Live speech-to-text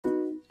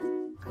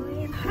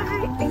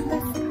Hi, in the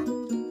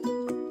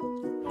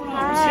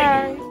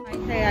Hi.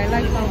 Okay, I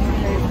like how my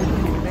hair is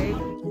looking today.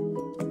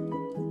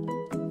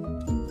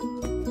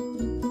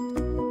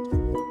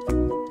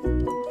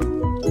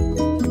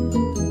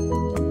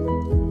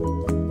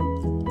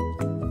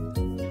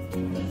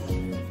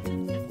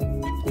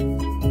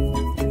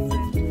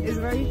 It's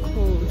very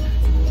cold,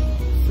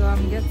 so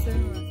I'm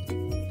getting.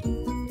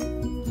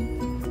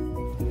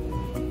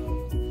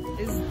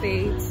 It's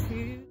day 2.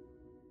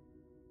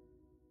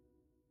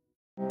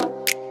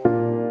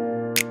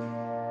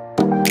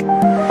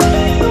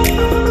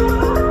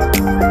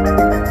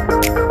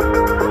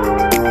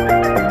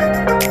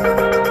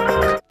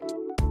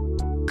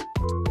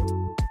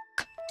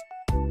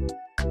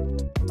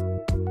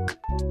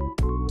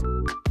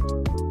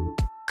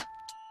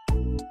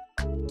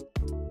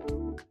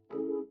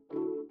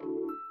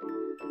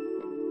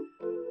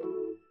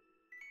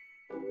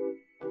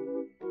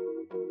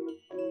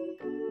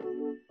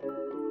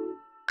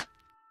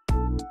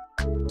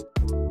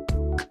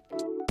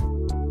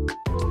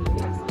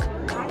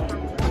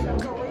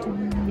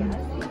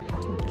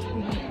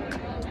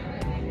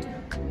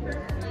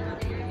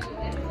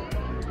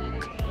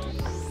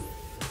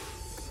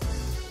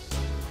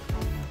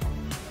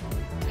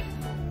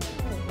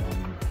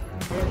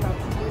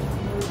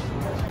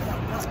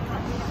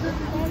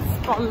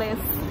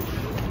 Spotless,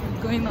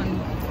 going on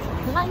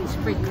lunch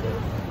break.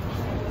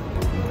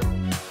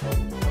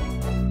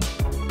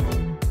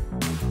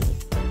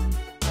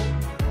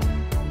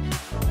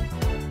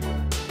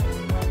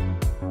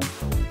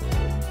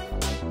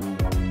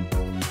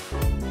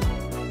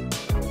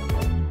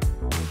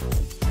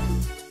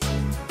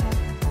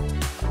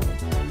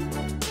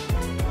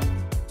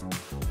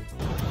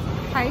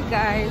 Hi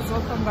guys,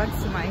 welcome back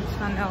to my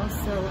channel.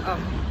 So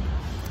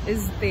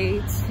it's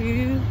day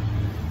 2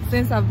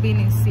 since I've been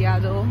in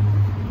Seattle,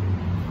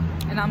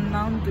 and I'm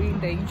now doing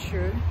the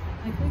intro.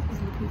 I think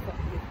he's looking for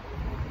me.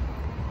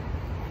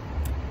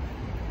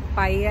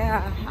 But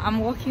yeah, I'm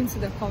walking to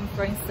the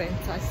conference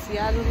center.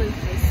 Seattle is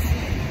just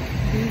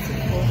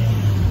beautiful.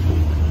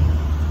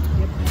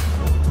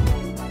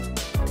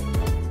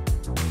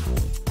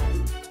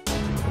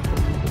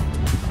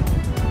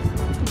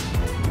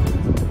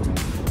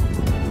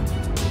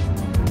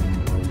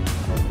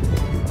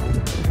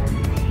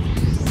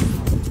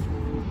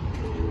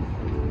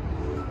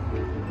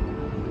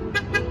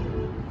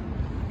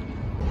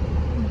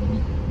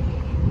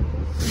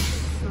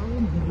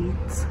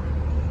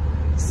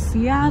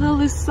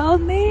 Seattle is so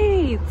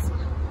neat.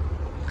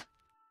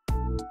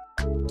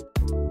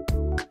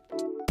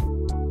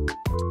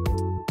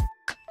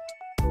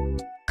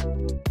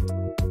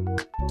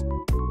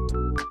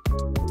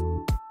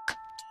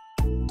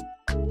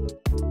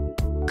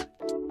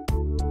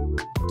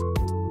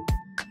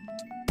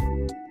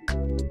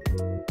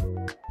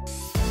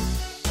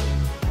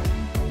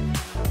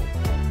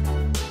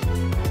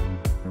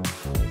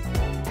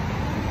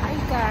 Hi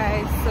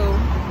guys, so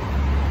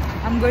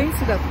I'm going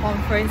to the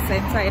conference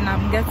center and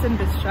I'm getting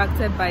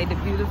distracted by the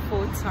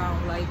beautiful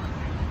town. Like,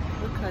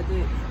 look at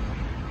it.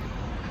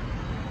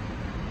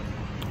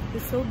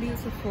 It's so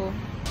beautiful.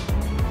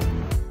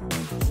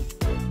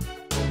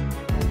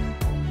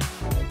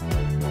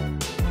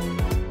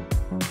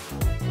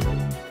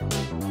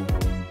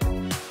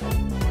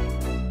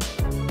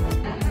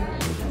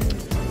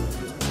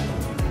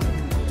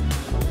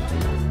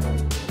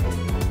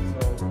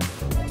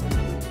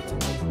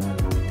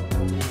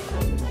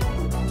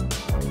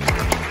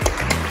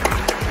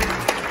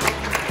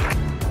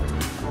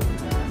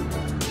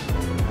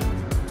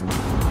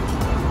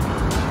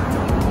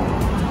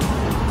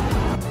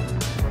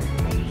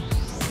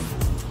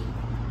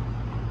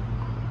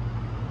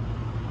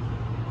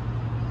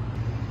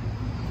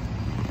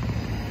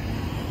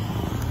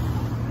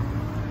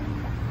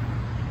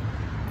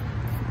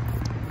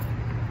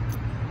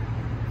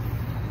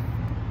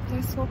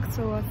 Let's walk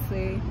towards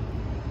it.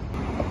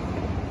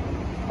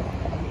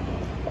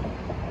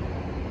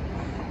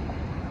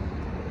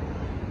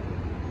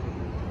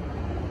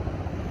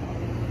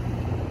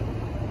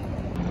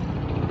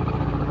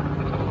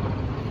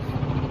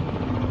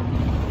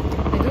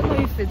 I don't know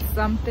if it's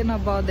something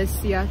about the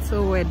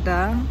Seattle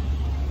weather,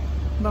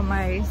 but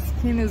my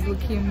skin is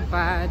looking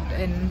bad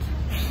and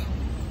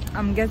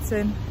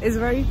it's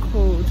very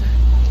cold,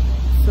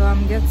 so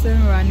I'm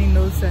getting runny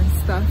nose and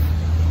stuff.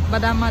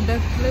 But I'm at the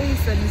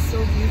place and it's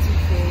so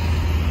beautiful.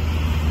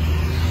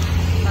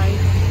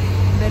 Like,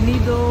 the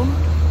needle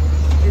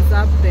is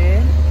up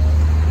there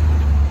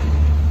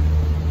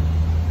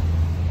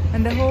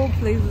and the whole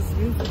place is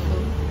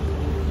beautiful.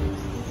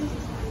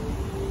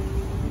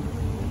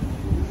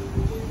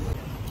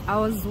 I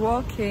was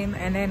walking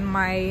and then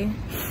my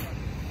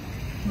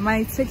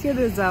ticket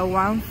is at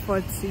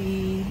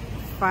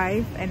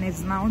 1:45 and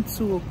it's now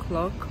 2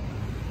 o'clock.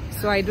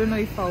 So I don't know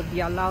if I'll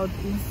be allowed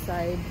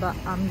inside, but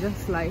I'm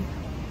just like,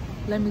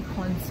 let me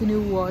continue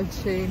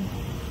watching.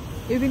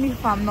 Even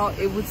if I'm not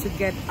able to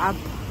get up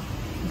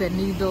the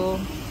needle,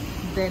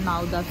 then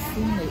I would have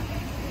seen it.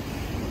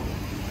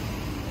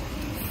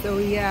 So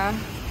yeah,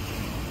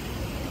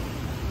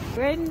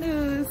 Great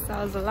news,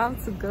 I was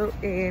allowed to go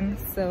in,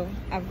 so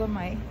I've got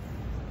my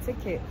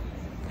ticket.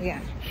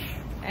 Yeah,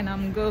 and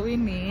I'm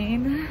going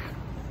in.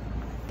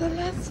 So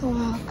let's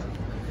walk.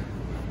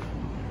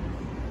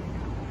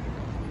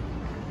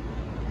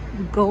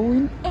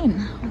 Going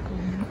in,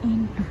 going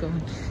in,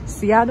 going.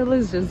 Seattle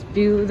is just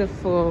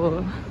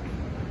beautiful,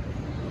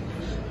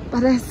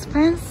 but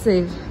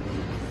expensive.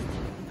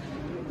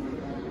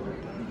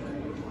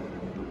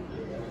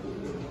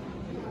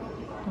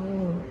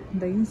 Oh,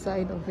 the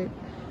inside of it.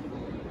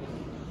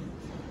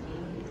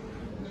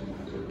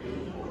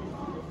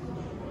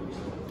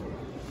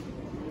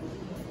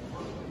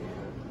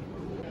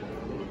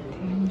 The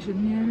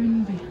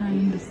engineering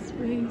behind the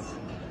space.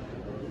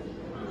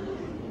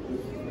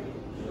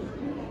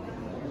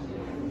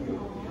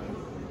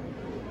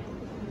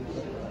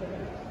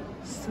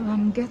 So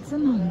I'm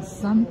getting on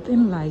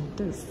something like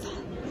this.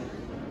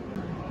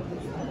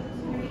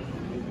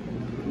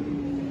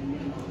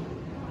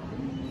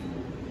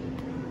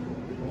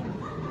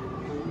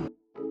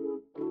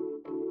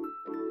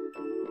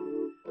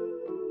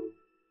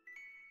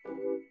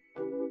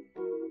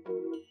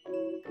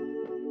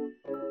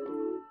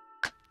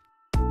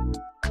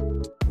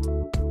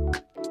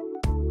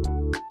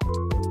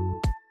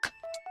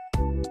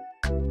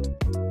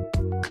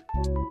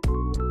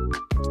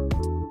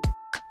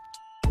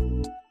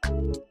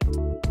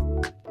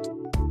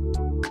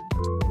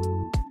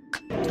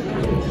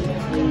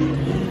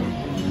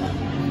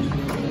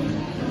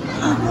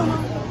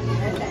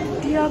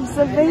 The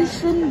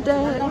observation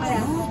deck.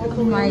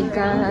 Oh my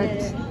god.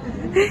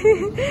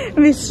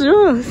 Miss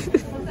Rose.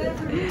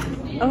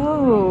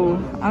 Oh,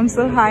 I'm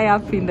so high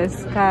up in the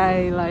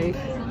sky, like.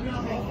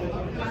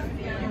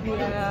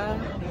 Yeah.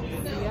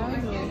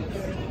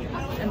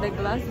 And the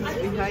glass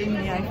is behind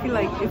me. I feel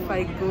like if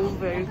I go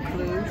very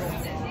close,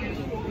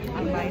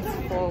 I might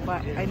fall,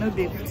 but I know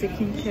they've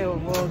taken care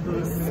of all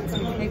those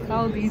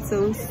technical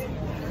details.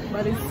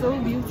 But it's so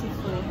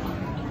beautiful.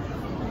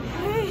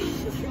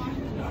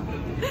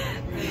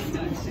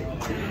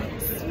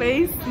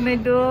 Space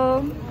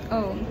Needle.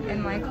 Oh,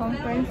 and my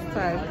conference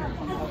tag.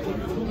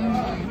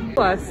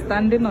 You are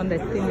standing on the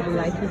thing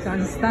like you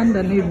can stand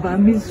on it, but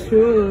I'm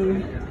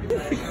sure.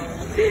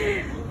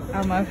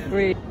 I'm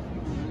afraid.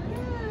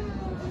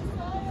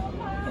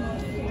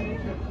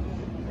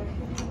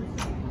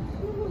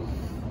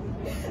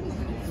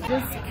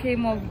 Just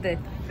came off the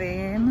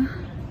thing.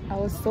 I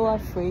was so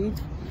afraid.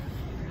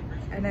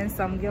 And then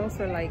some girls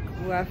were like,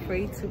 we're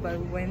afraid too, but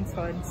we went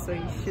on, so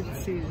you should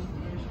too.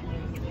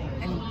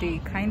 And they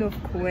kind of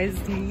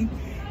coerced me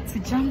to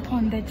jump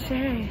on the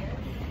chair.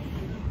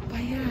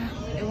 But yeah,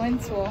 it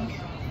went well.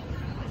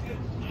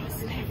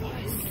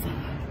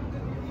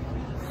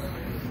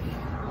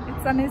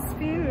 It's an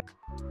experience.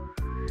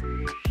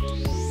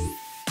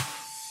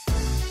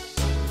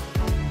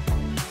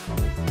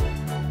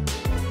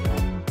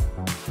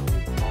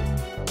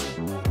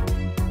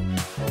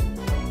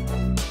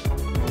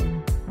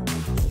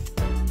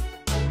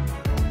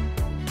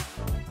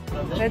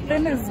 The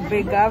thing is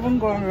big. I haven't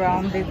gone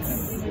around it.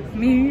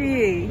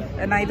 Me,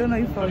 and I don't know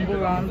if I'll go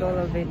around all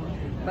of it.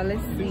 But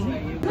let's see.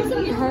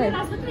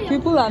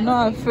 People are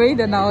not afraid,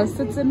 and I was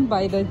sitting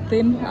by the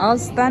thing. I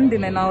was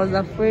standing and I was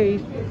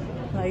afraid.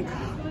 Like,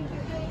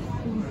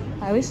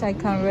 I wish I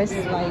can rest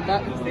like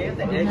that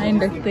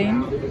behind the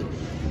thing.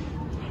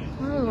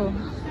 Oh,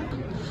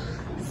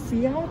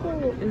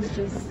 Seattle is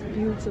just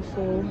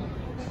beautiful.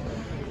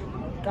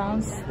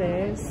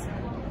 Downstairs.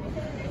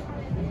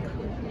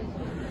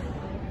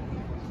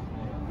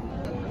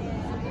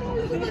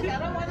 I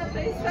don't want to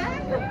face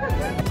back.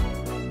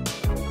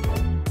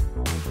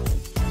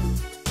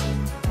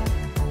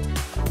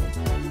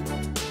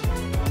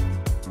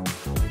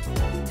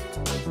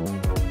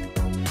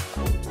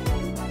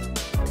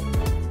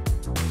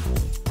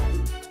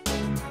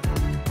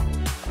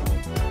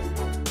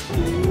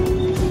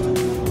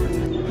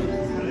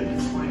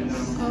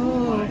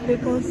 Oh,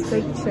 people's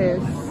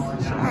pictures.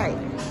 Right.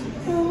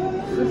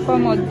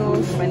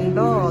 Supermodels and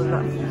dolls.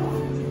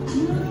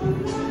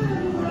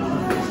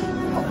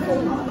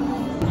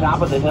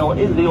 Top of the hill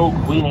is the old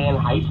Queen Anne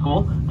High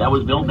School that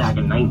was built back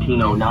in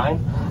 1909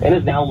 and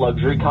is now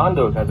luxury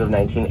condos as of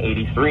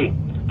 1983.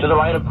 To the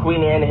right of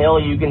Queen Anne Hill,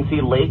 you can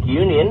see Lake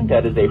Union,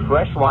 that is a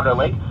freshwater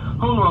lake,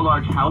 home to a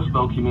large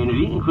houseboat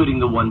community, including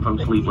the one from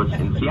Sleepless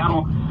in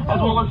Seattle, as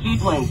well as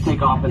seaplanes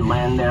take off and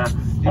land there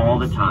all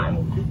the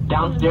time.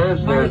 Downstairs,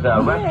 there's a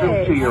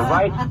restroom to your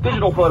right,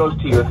 digital photos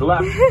to your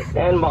left,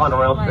 and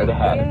monorail straight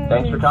ahead.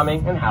 Thanks for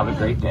coming and have a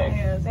great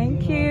day.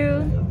 Thank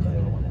you.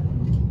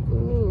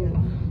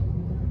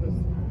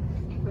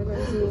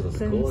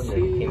 Thank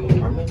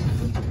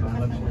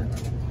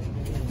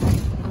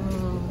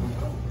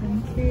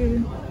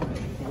you.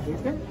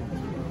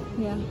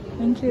 Yeah,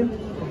 thank you.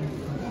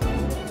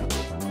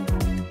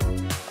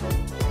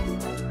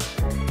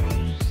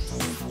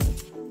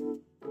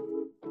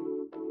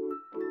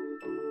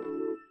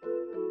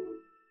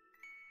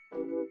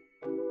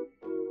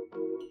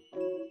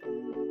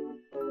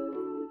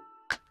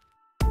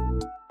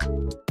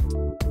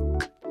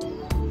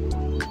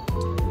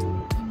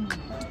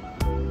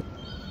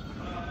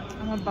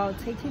 I'm about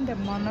taking the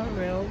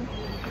monorail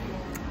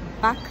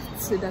back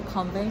to the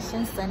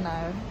convention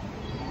center.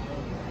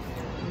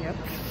 Yep.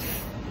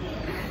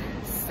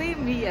 See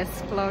me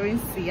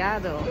exploring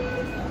Seattle.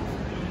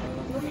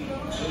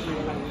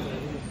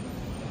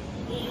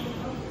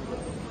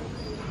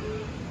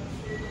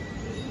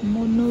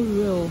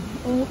 Monorail.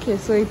 Oh, okay,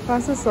 so it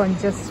passes on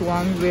just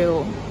one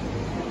rail.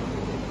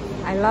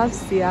 I love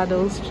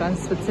Seattle's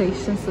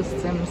transportation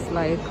systems.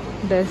 Like,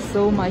 there's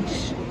so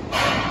much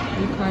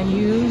you can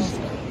use.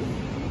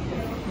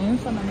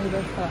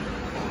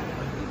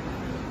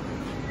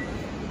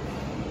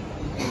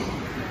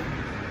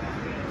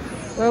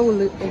 Where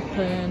will it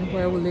open?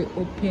 Where will it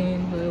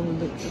open? Where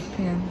will it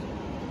open?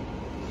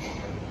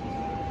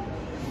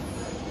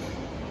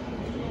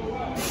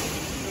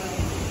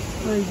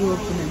 Where is it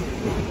opening?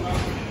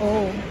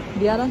 Oh,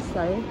 the other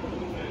side.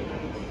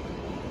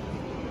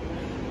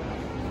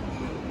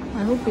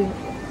 I hope it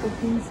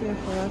opens here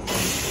for us.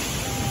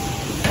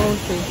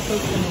 Okay, it's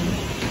opening.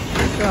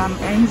 So I'm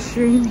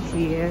entering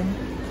here.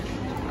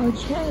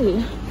 Okay.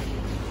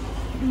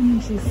 Let me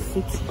just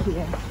sit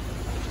here.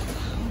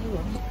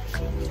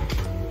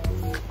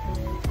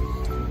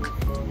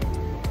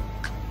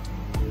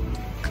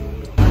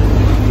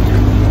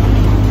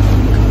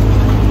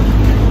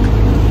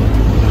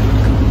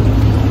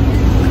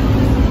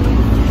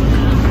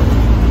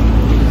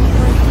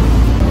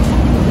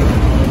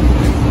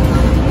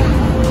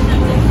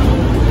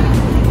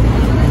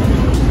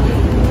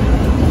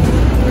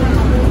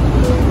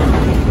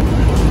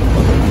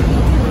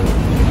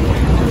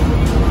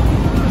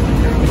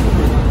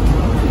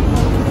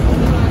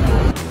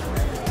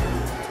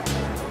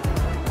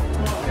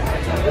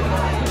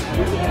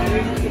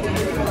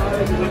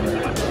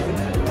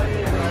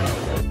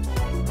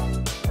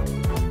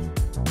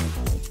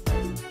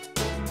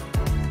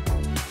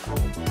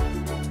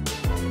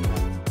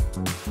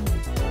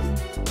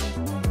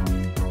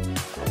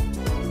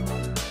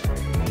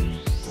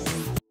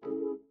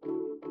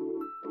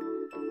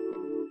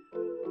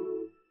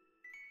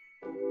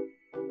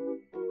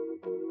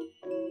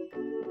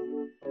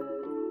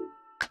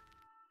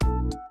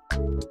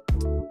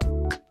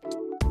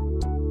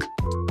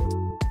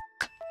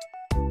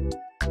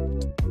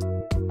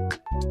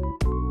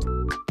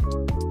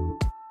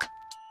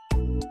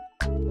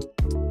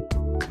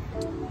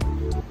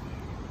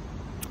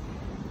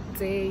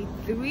 Day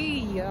 3,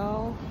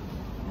 y'all.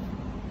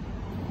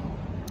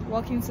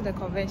 Walking to the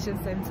convention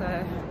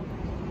center.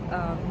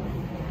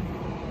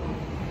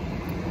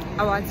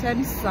 I'll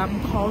attend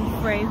some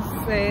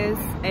conferences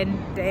and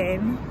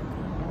then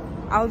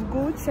I'll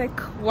go check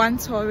one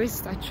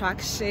tourist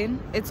attraction.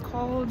 It's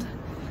called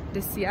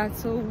the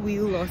Seattle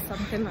Wheel or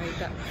something like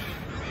that.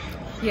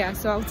 Yeah,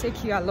 so I'll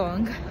take you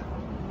along.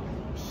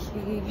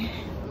 Okay.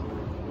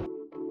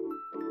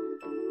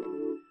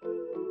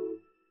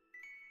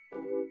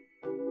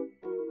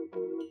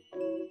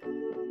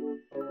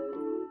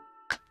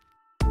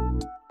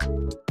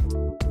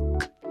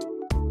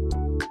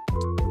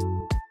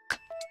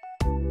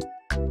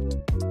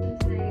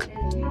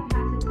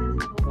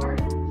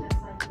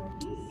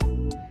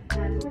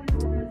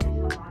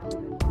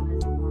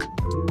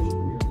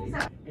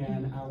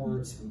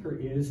 Speaker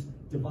is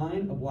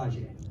Divine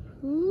Abuaje.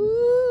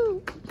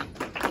 Ooh.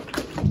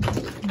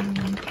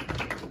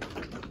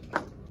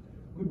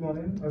 Good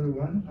morning,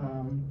 everyone.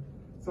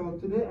 So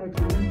today I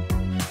came.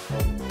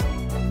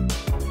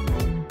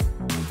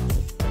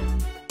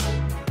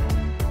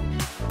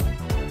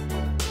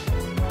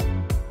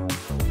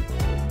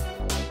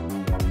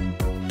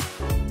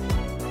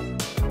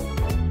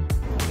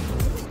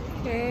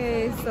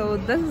 Okay, so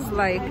this is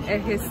like a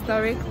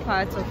historic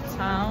part of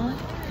town.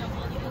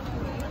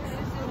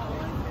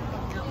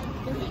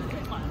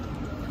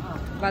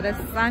 But the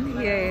sun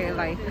here,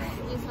 like,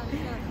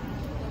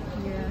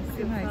 yeah,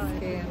 see my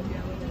skin.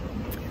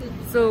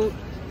 So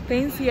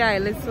things here are a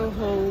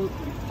little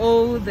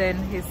old and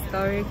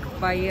historic,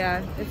 but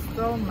yeah, it's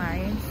still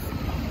nice.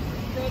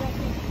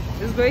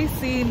 It's great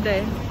seeing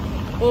the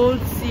old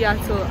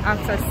Seattle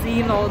after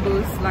seeing all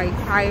those like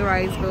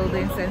high-rise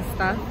buildings and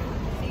stuff.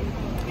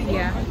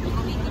 Yeah,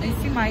 and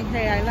see my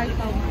hair. I like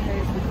how my hair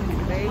is looking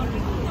today.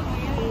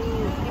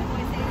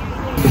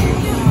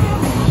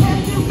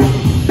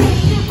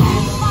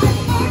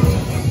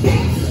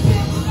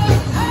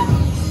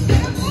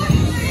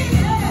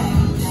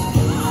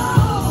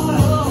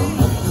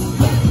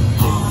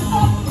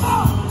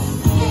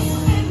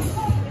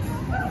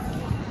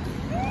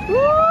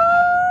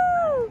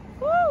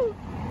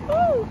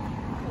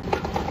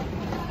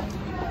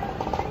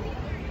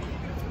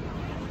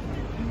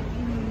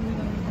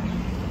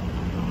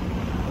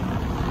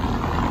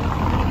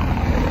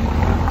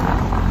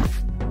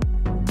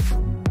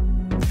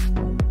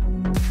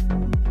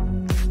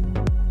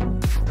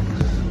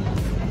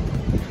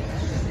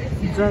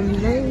 The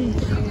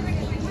lake.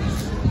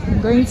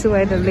 I'm going to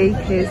where the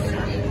lake is.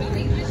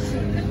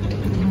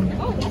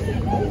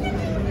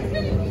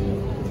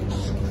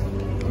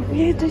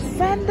 We're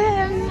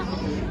descending.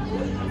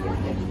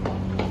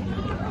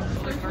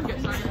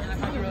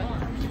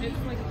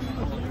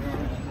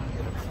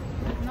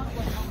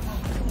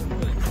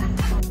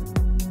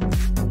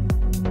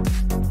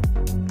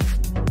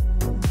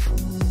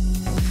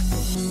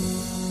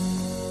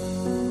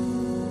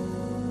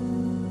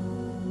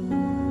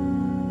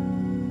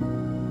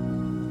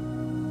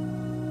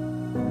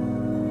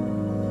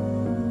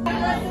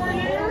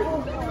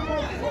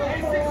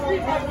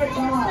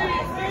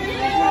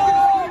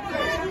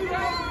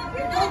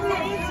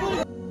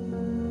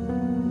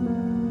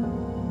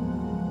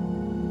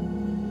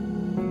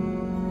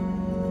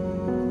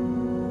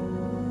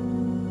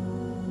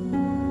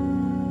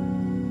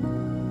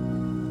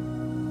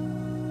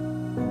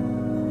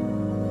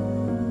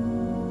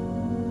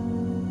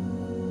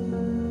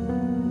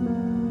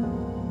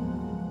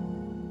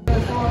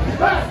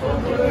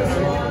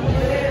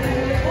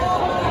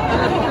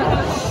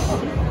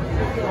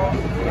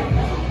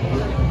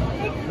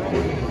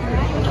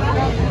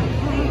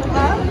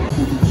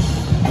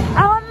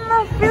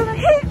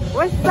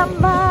 With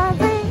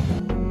somebody.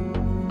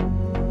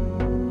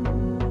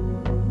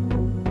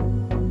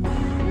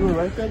 You were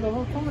right there the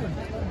whole time.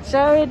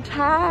 Jared,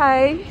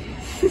 hi.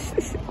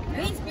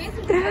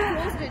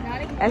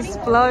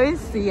 Exploring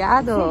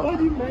Seattle.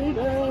 Somebody made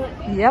it.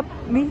 Yep,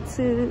 me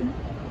too.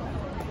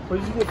 Where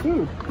did you get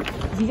food?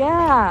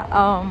 Yeah,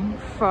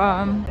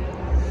 from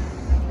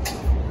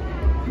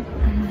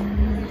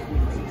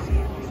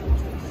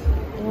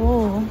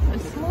oh,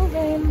 it's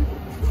moving.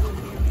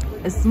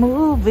 It's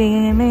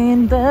moving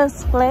in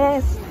this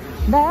place.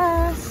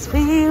 The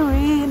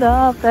spirit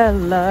of the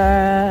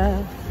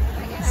Lord.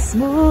 It's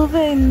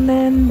moving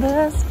in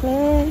this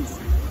place.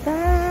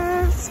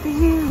 The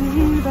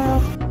spirit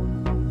of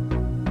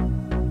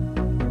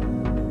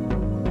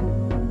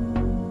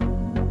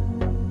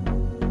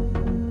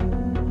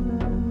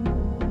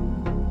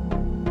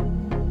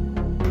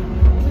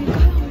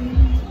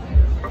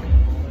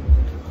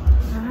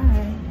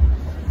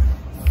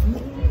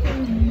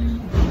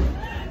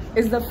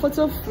Is the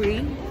photo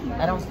free?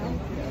 I don't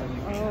think.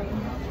 Oh.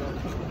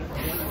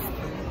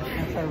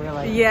 Yes, I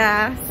realize.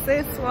 Yeah,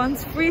 this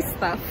one's free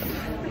stuff.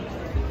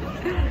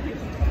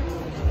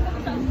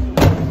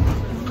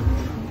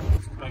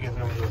 I guess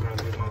I was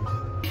around your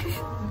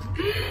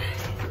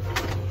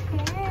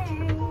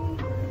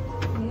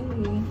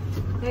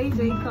Hey. Hey,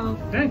 Jacob.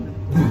 Hey.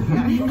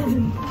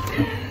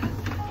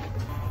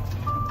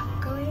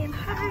 Going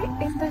high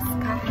in the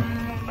sky.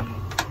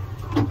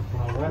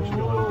 We're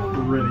actually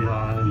going really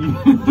high.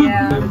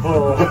 Yeah. I'm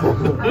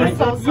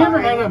so You ever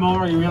sorry. had that moment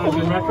where you realize in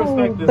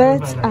retrospect this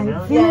But is I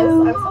not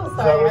feel- Yes, I'm so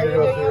sorry. I didn't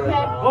know you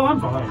had. Oh, I'm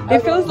fine. It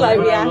feels like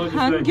we are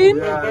hanging.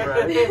 Yeah,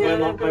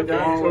 right. My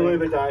dad's totally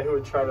the guy who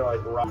would try to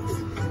like rock.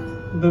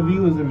 The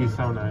view is gonna be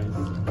so nice.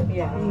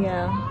 Yeah.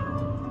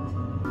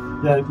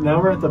 Yeah, now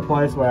we're at the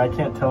place where I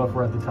can't tell if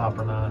we're at the top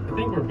or not. I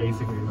think we're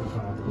basically at the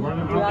top.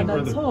 We're at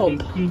the top.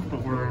 Peak,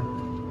 but we're...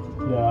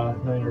 Yeah,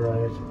 no, you're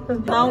right.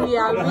 Now we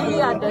are really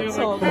at the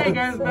top. Hey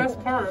guys, best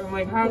part. I'm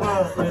like, how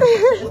about...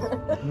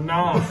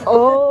 No.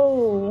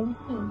 Oh.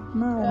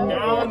 No.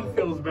 Down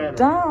feels better.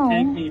 Down.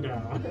 Take me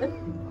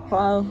down.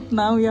 Wow.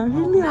 Now we are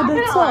really at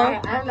the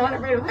top. I'm not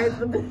afraid of heights.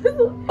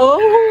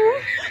 Oh.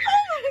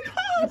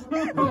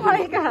 Oh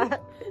my god.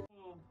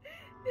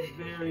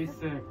 Very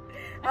sick.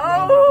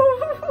 Oh.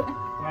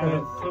 Wow,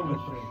 that's so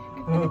much shit.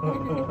 I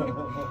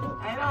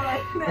don't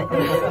like that.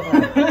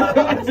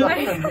 I don't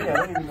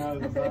even know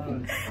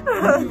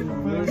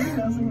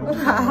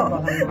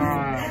Wow.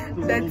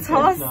 The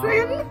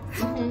tossing.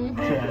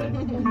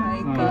 Oh My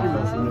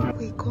god.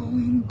 We're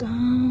going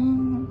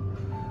down.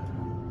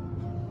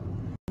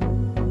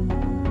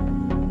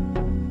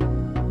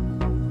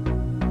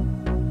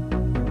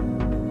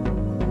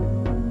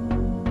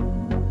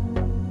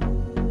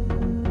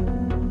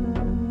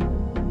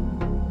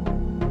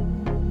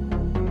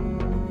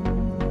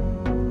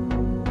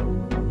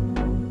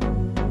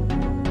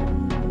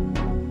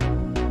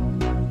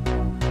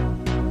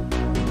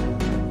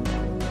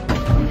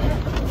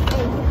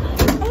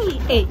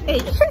 Hey.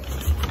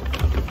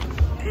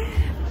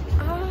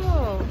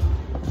 Oh.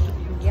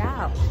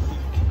 Yeah.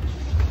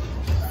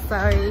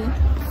 Sorry.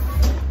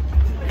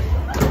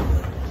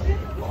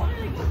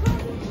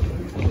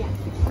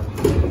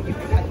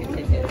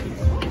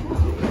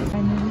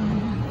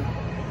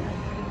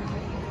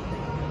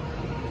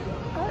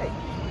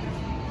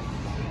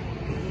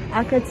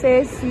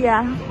 Akatesia.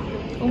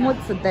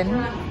 What's it then?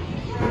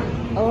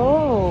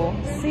 Oh,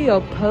 see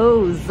your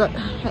pose.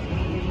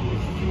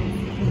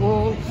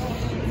 Whoa.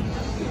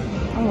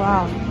 Oh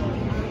wow.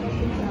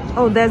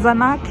 Oh, there's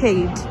an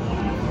arcade.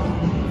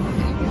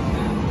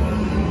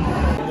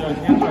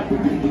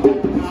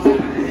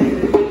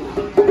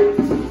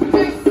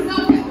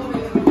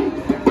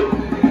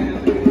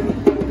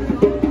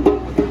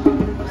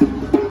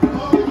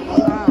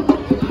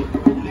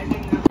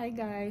 Hi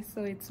guys,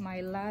 so it's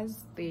my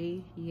last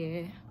day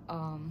here.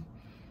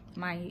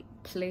 My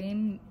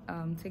plane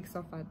takes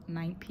off at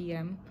 9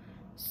 p.m.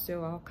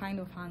 so I'll kind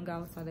of hang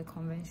out at the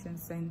convention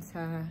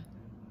center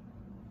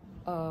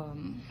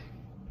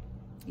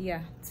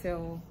yeah,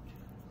 till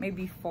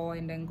maybe 4,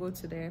 and then go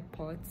to the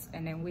airport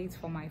and then wait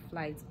for my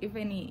flight. If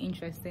any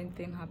interesting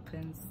thing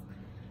happens,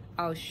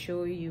 I'll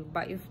show you,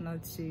 but if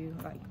not too,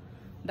 like,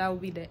 that will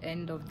be the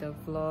end of the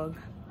vlog.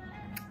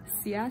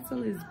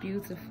 Seattle is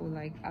beautiful.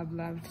 Like, I've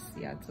loved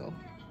Seattle.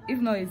 If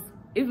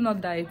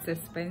not that it's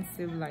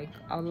expensive, like,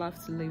 I'd love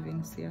to live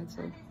in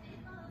Seattle,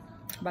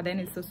 but then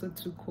it's also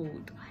too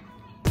cold.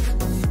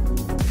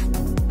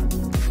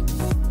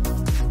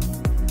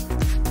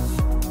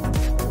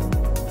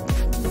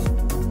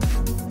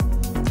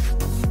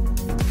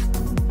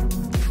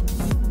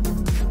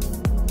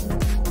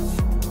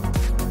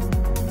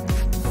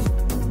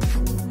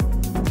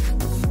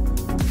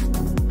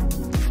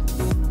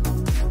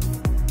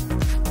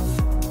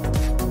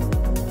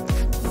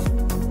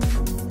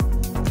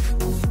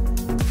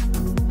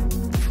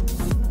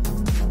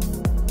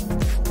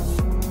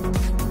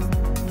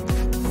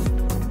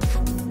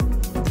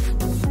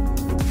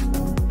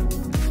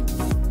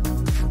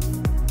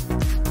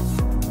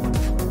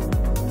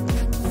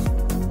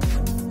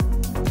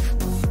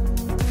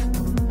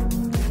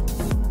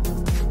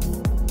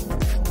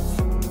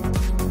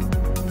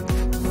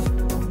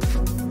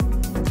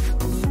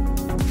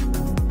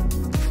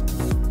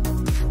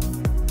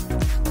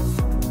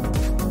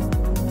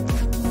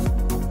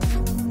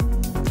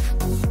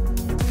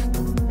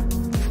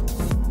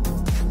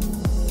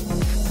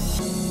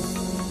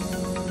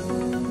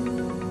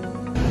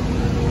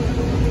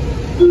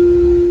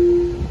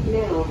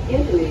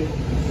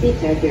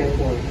 SeaTac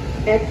Airport.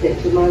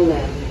 Exit to my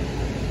left.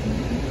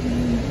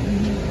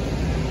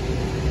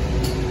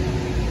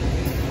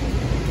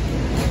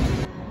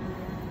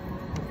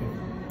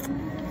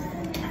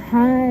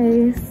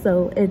 Hi,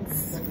 so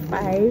it's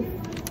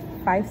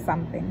 5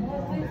 something.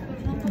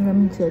 Let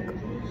me check.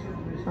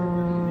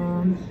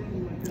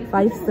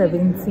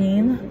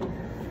 5:17,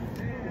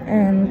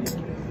 and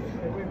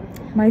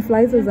my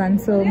flight is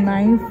until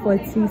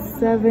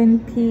 9:47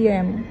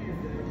 p.m.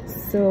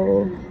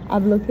 So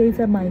I've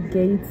located my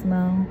gate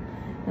now,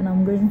 and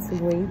I'm going to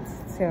wait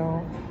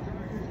till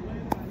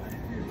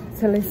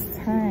it's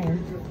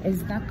time. It's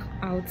dark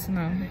out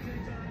now.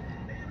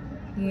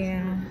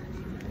 Yeah,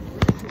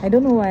 I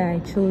don't know why I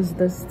chose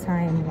this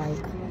time.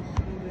 Like,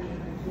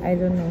 I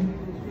don't know.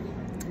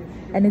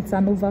 And it's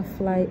an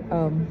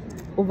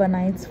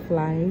overnight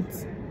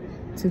flight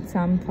to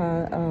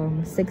Tampa,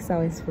 6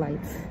 hours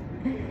flight.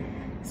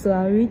 So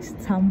I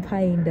reached Tampa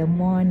in the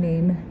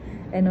morning,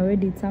 and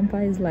already Tampa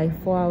is like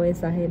 4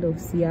 hours ahead of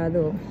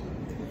Seattle.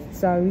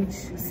 So I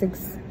reached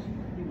 6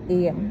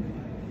 a.m.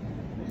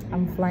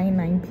 I'm flying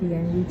 9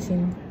 p.m.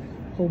 reaching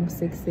home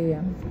 6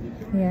 a.m.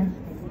 Yeah.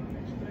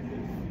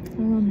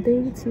 I'll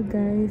update you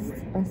guys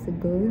as it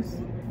goes.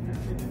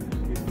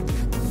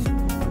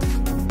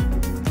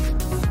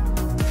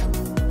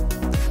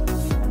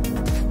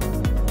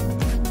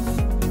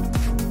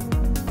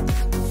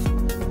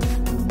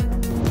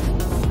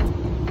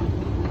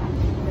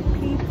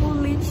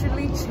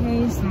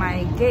 Changed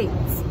my gate.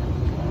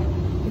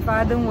 If I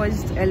hadn't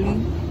watched early,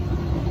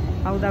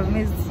 I would have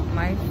missed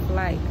my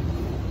flight.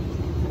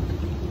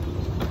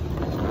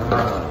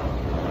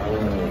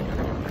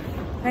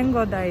 Thank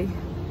God I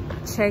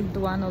checked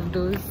one of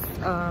those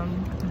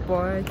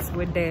boards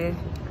with the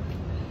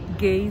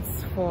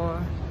gates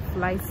for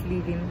flights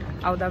leaving.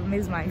 I would have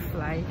missed my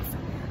flight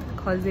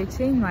because they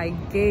changed my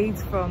gate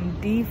from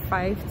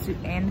D5 to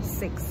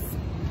N6,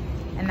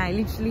 and I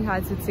literally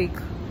had to take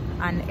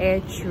an air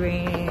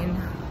train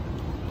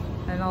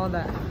and all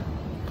that.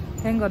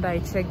 Thank God I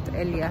checked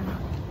earlier.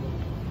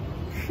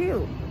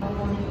 Phew.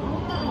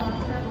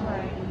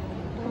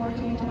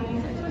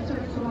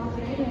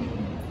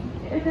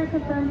 Is there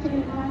confirmed to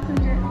be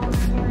passenger on the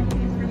flight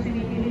is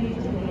receiving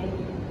today?